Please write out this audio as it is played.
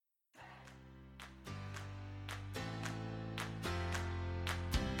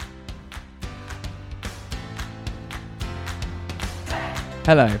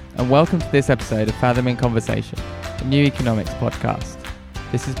Hello, and welcome to this episode of Fathom in Conversation, a new economics podcast.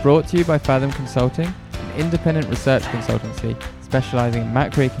 This is brought to you by Fathom Consulting, an independent research consultancy specialising in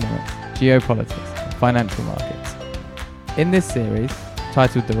macroeconomics, geopolitics, and financial markets. In this series,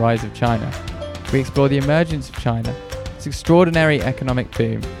 titled The Rise of China, we explore the emergence of China, its extraordinary economic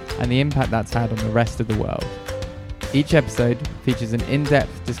boom, and the impact that's had on the rest of the world. Each episode features an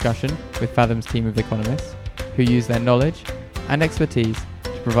in-depth discussion with Fathom's team of economists who use their knowledge and expertise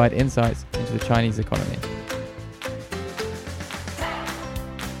to provide insights into the Chinese economy.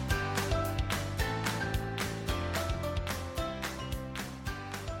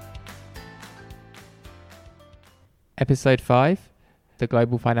 Episode 5, The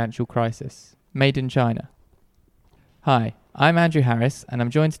Global Financial Crisis, Made in China. Hi, I'm Andrew Harris, and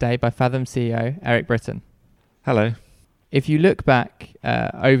I'm joined today by Fathom CEO Eric Britton. Hello. If you look back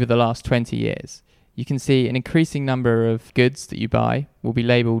over the last 20 years, you can see an increasing number of goods that you buy will be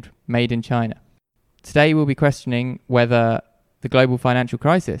labelled Made in China. Today we'll be questioning whether the global financial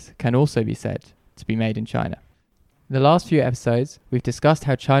crisis can also be said to be made in China. In the last few episodes, we've discussed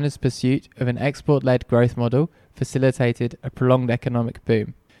how China's pursuit of an export-led growth model facilitated a prolonged economic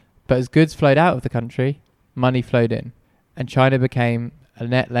boom. But as goods flowed out of the country, money flowed in, and China became a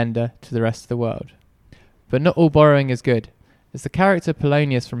net lender to the rest of the world. But not all borrowing is good. As the character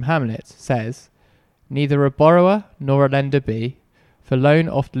Polonius from Hamlet says, "Neither a borrower nor a lender be, for loan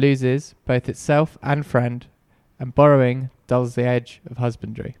oft loses both itself and friend, and borrowing dulls the edge of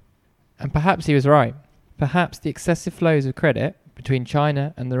husbandry." And perhaps he was right. Perhaps the excessive flows of credit between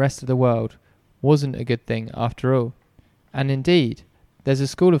China and the rest of the world wasn't a good thing after all. And indeed, there's a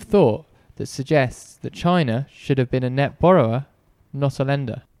school of thought that suggests that China should have been a net borrower, not a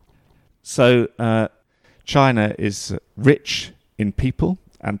lender. So China is rich in people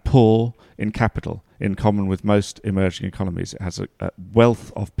and poor in capital. In common with most emerging economies, it has a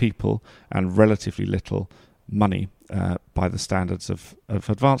wealth of people and relatively little money by the standards of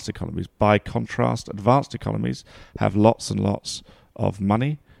advanced economies. By contrast, advanced economies have lots and lots of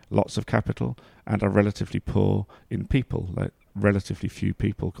money, lots of capital, and are relatively poor in people, like relatively few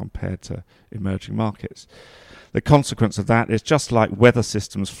people compared to emerging markets. The consequence of that is just like weather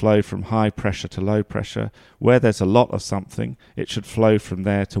systems flow from high pressure to low pressure. Where there's a lot of something, it should flow from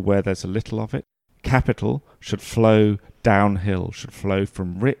there to where there's a little of it. Capital should flow downhill, should flow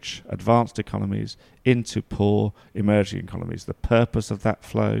from rich, advanced economies into poor, emerging economies. The purpose of that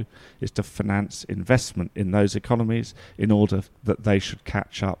flow is to finance investment in those economies in order that they should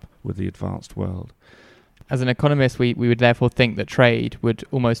catch up with the advanced world. As an economist, we would therefore think that trade would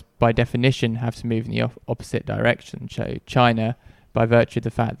almost by definition have to move in the opposite direction. So China, by virtue of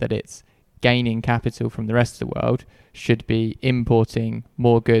the fact that it's gaining capital from the rest of the world, should be importing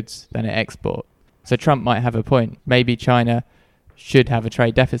more goods than it exports. So Trump might have a point. Maybe China should have a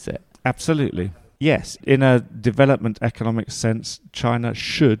trade deficit. Absolutely. Yes, in a development economic sense, China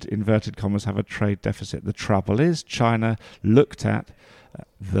should, inverted commas, have a trade deficit. The trouble is, China looked at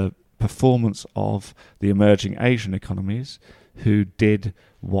the performance of the emerging Asian economies who did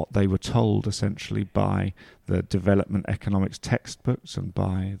what they were told essentially by the development economics textbooks and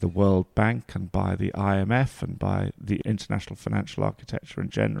by the World Bank and by the IMF and by the international financial architecture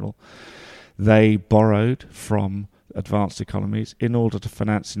in general. They borrowed from advanced economies in order to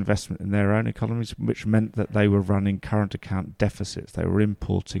finance investment in their own economies, which meant that they were running current account deficits. They were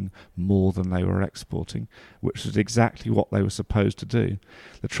importing more than they were exporting, which was exactly what they were supposed to do.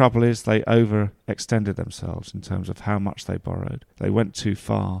 The trouble is they overextended themselves in terms of how much they borrowed. They went too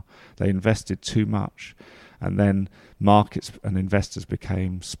far. They invested too much. And then markets and investors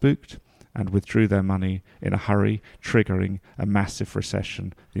became spooked and withdrew their money in a hurry, triggering a massive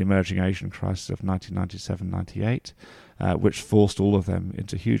recession, the emerging Asian crisis of 1997-98, which forced all of them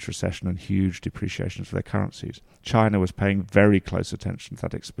into huge recession and huge depreciations of their currencies. China was paying very close attention to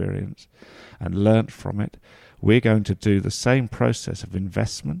that experience and learnt from it. We're going to do the same process of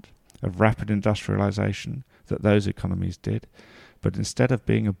investment, of rapid industrialization that those economies did, but instead of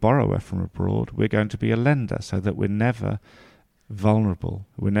being a borrower from abroad, we're going to be a lender so that we're never vulnerable.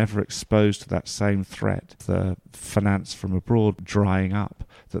 We're never exposed to that same threat, the finance from abroad drying up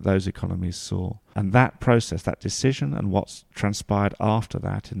that those economies saw. And that process, that decision and what's transpired after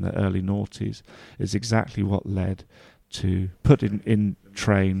that in the early noughties is exactly what led to put in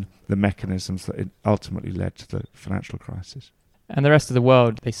train the mechanisms that ultimately led to the financial crisis. And the rest of the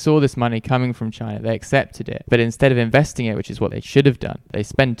world, they saw this money coming from China, they accepted it, but instead of investing it, which is what they should have done, they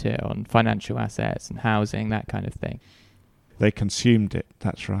spent it on financial assets and housing, that kind of thing. They consumed it,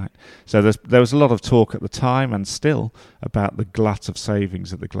 that's right. So there was a lot of talk at the time and still about the glut of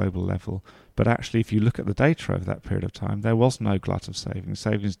savings at the global level. But actually, if you look at the data over that period of time, there was no glut of savings.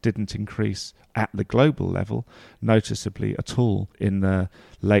 Savings didn't increase at the global level noticeably at all in the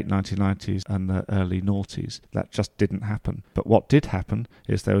late 1990s and the early noughties. That just didn't happen. But what did happen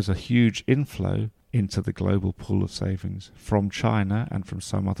is there was a huge inflow into the global pool of savings from China and from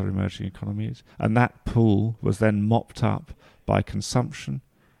some other emerging economies. And that pool was then mopped up by consumption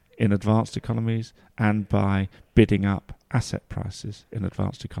in advanced economies and by bidding up asset prices in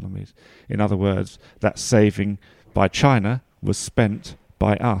advanced economies. In other words, that saving by China was spent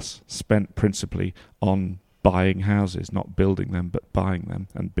by us, spent principally on buying houses, not building them, but buying them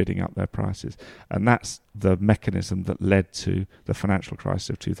and bidding up their prices. And that's the mechanism that led to the financial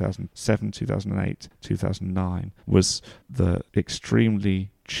crisis of 2007, 2008, 2009, was the extremely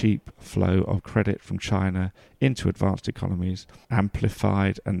cheap flow of credit from China into advanced economies,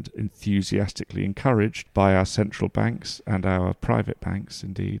 amplified and enthusiastically encouraged by our central banks and our private banks,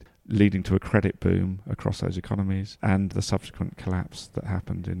 indeed, leading to a credit boom across those economies and the subsequent collapse that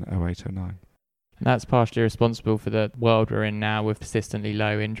happened in 08-09. And that's partially responsible for the world we're in now with persistently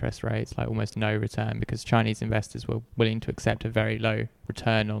low interest rates, like almost no return, because Chinese investors were willing to accept a very low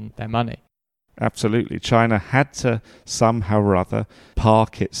return on their money. Absolutely. China had to somehow or other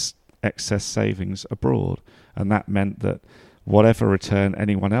park its excess savings abroad, and that meant that whatever return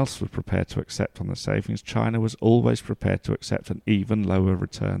anyone else was prepared to accept on the savings, China was always prepared to accept an even lower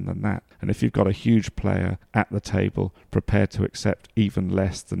return than that. And if you've got a huge player at the table prepared to accept even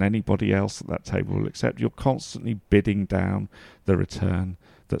less than anybody else at that table will accept, you're constantly bidding down the return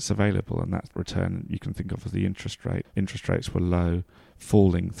that's available. And that return you can think of as the interest rate. Interest rates were low,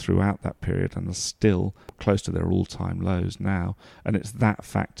 falling throughout that period, and are still close to their all-time lows now. And it's that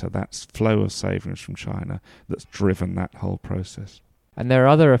factor, that flow of savings from China, that's driven that whole process. And there are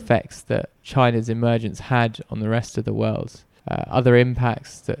other effects that China's emergence had on the rest of the world, other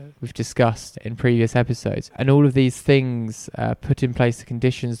impacts that we've discussed in previous episodes. And all of these things put in place the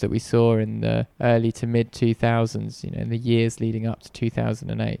conditions that we saw in the early to mid-2000s, in the years leading up to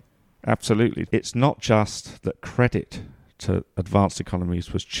 2008. Absolutely. It's not just that credit to advanced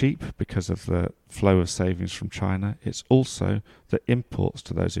economies was cheap because of the flow of savings from China. It's also that imports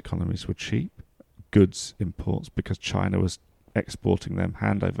to those economies were cheap, goods imports, because China was exporting them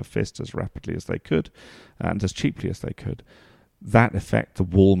hand over fist as rapidly as they could and as cheaply as they could. That effect, the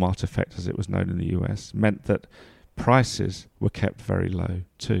Walmart effect as it was known in the US, meant that prices were kept very low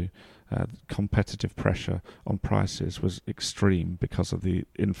too. Competitive pressure on prices was extreme because of the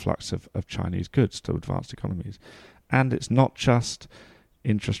influx of Chinese goods to advanced economies. And it's not just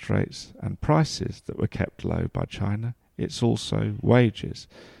interest rates and prices that were kept low by China, it's also wages.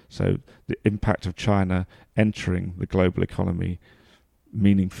 So the impact of China entering the global economy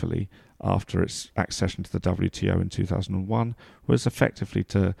meaningfully after its accession to the WTO in 2001 was effectively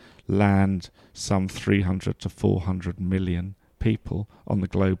to land some 300 to 400 million people on the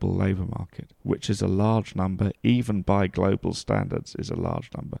global labour market, which is a large number, even by global standards is a large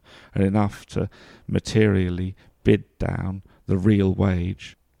number, and enough to materially bid down the real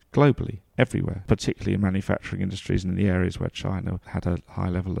wage globally, everywhere, particularly in manufacturing industries and in the areas where China had a high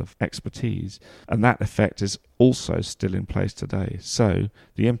level of expertise. And that effect is also still in place today. So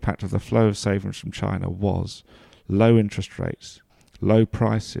the impact of the flow of savings from China was low interest rates, low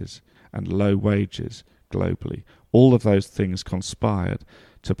prices, and low wages globally. All of those things conspired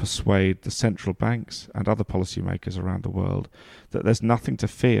to persuade the central banks and other policymakers around the world that there's nothing to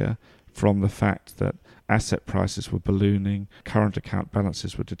fear from the fact that asset prices were ballooning, current account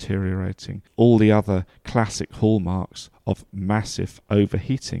balances were deteriorating, all the other classic hallmarks of massive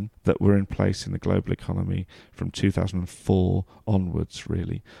overheating that were in place in the global economy from 2004 onwards,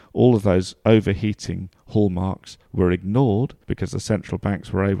 really. All of those overheating hallmarks were ignored because the central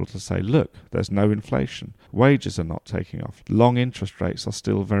banks were able to say, look, there's no inflation, wages are not taking off, long interest rates are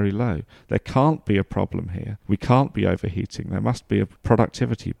still very low. There can't be a problem here. We can't be overheating. There must be a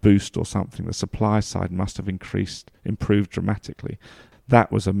productivity boost or something. The supply side must have improved dramatically.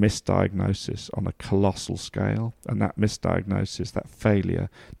 That was a misdiagnosis on a colossal scale, and that misdiagnosis, that failure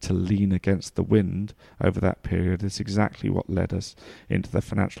to lean against the wind over that period is exactly what led us into the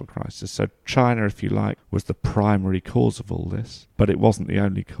financial crisis. So China, if you like, was the primary cause of all this, but it wasn't the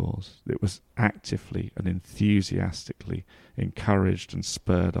only cause. It was actively and enthusiastically encouraged and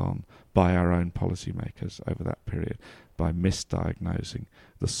spurred on by our own policymakers over that period by misdiagnosing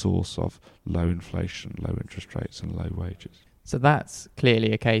the source of low inflation, low interest rates and low wages. So that's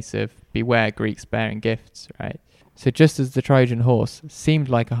clearly a case of beware Greeks bearing gifts, right? So just as the Trojan horse seemed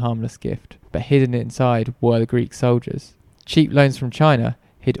like a harmless gift, but hidden inside were the Greek soldiers, cheap loans from China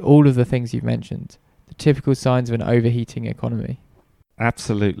hid all of the things you've mentioned, the typical signs of an overheating economy.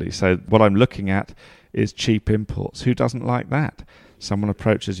 Absolutely. So what I'm looking at is cheap imports. Who doesn't like that? Someone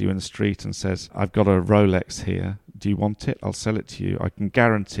approaches you in the street and says, I've got a Rolex here. Do you want it? I'll sell it to you. I can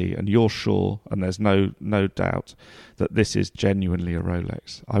guarantee, and you're sure, and there's no doubt, that this is genuinely a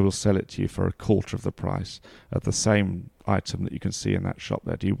Rolex. I will sell it to you for a quarter of the price of the same item that you can see in that shop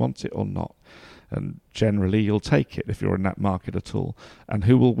there. Do you want it or not? And generally, you'll take it if you're in that market at all. And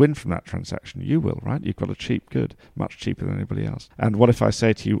who will win from that transaction? You will, right? You've got a cheap good, much cheaper than anybody else. And what if I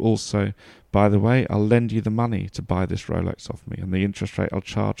say to you also, by the way, I'll lend you the money to buy this Rolex off me, and the interest rate I'll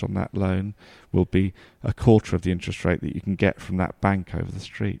charge on that loan will be a quarter of the interest rate that you can get from that bank over the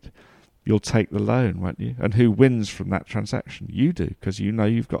street. You'll take the loan, won't you? And who wins from that transaction? You do, because you know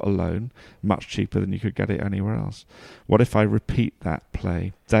you've got a loan much cheaper than you could get it anywhere else. What if I repeat that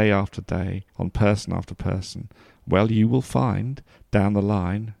play day after day on person after person? Well, you will find down the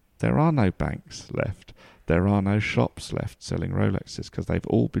line there are no banks left. There are no shops left selling Rolexes because they've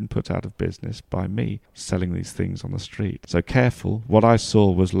all been put out of business by me selling these things on the street. So careful. What I saw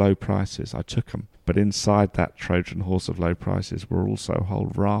was low prices. I took them. But inside that Trojan horse of low prices were also a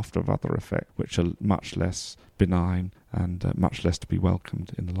whole raft of other effects which are much less benign and much less to be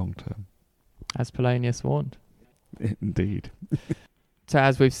welcomed in the long term. As Polonius warned. Indeed. So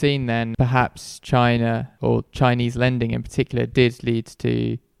as we've seen then, perhaps China, or Chinese lending in particular, did lead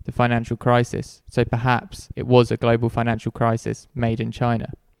to the financial crisis. So perhaps it was a global financial crisis made in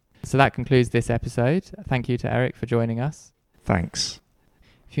China. So that concludes this episode. Thank you to Eric for joining us. Thanks.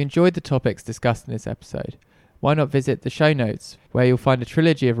 If you enjoyed the topics discussed in this episode, why not visit the show notes, where you'll find a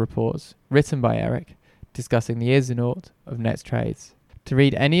trilogy of reports written by Eric discussing the ins and outs of Nets trades. To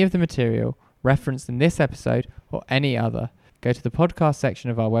read any of the material referenced in this episode or any other, go to the podcast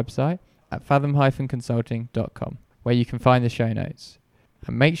section of our website at fathom-consulting.com, where you can find the show notes.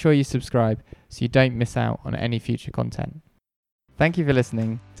 And make sure you subscribe so you don't miss out on any future content. Thank you for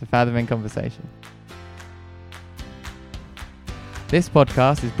listening to Fathom in Conversation. This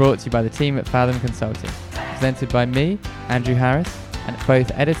podcast is brought to you by the team at Fathom Consulting, presented by me, Andrew Harris, and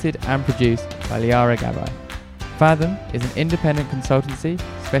both edited and produced by Liara Gabai. Fathom is an independent consultancy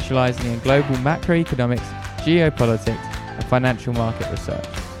specialising in global macroeconomics, geopolitics, and financial market research.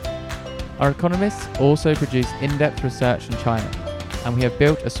 Our economists also produce in-depth research on China, and we have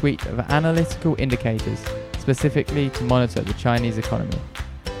built a suite of analytical indicators specifically to monitor the Chinese economy.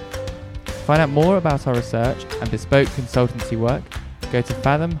 To find out more about our research and bespoke consultancy work, go to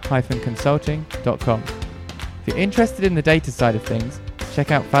fathom-consulting.com. If you're interested in the data side of things,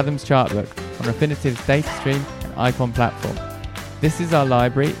 check out Fathom's chartbook on Refinitiv's DataStream and Icon platform. This is our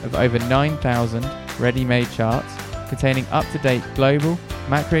library of over 9,000 ready-made charts containing up-to-date global,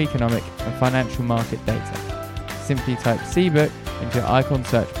 macroeconomic and financial market data. Simply type CBook into your Icon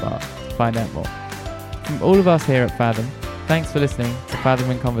search bar to find out more. From all of us here at Fathom, thanks for listening to Fathom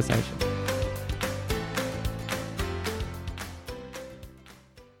in Conversation.